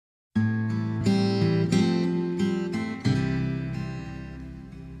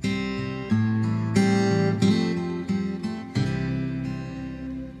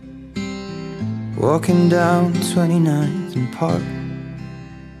Walking down 29th and Park,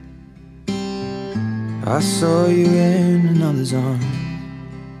 I saw you in another's arms.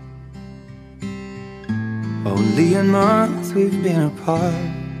 Only a month we've been apart.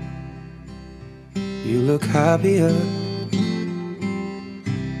 You look happier.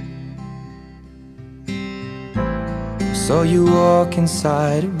 Saw you walk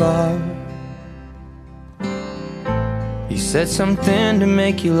inside a bar. You said something to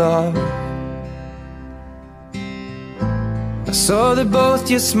make you laugh. I saw that both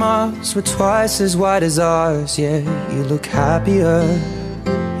your smiles were twice as wide as ours. Yeah, you look happier,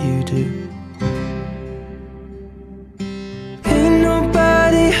 you do. Ain't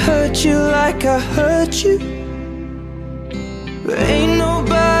nobody hurt you like I hurt you, but ain't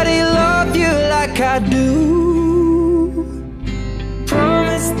nobody love you like I do.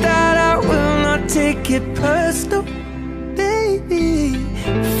 Promise that I will not take it personal, baby,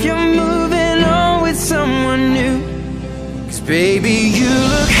 if you're moving on with someone new. 'Cause baby, you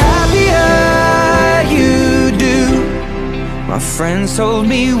look happier, you do. My friends told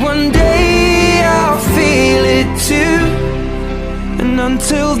me one day I'll feel it too, and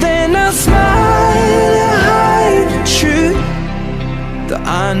until then I'll smile and hide the truth, that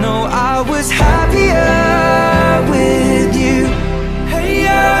I know I was happier with you. Hey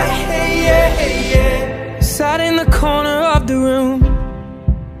yeah, hey yeah, hey yeah. Sat in the corner of the room,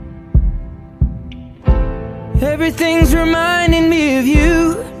 everything's reminding me of you.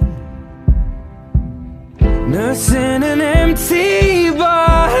 Nursing an empty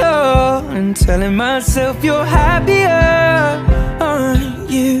bottle and telling myself you're happier, aren't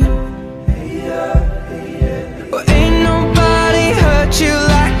you? Well, ain't nobody hurt you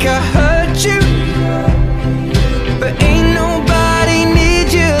like I hurt you, but ain't nobody need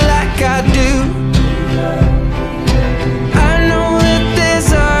you like I do. I know that there's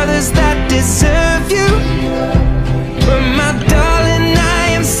others that deserve you, but my darling, I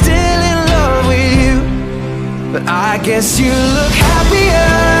am still in love with you. But I guess you look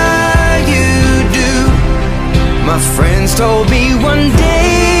happier, you do. My friends told me one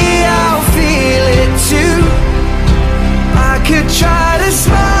day I'll feel it too. I could try to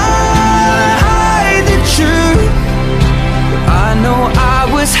smile and hide the truth, but I know I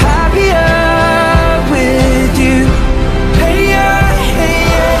was happier with you. Hey yeah, hey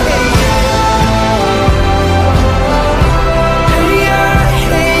yeah, hey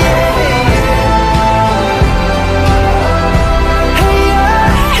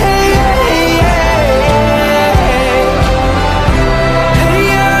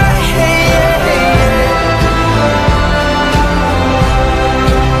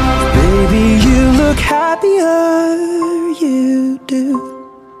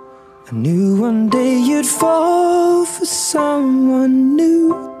I knew one day you'd fall for someone new,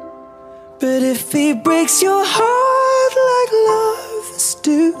 but if he breaks your heart like lovers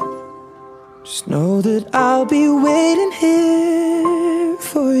do, just know that I'll be waiting here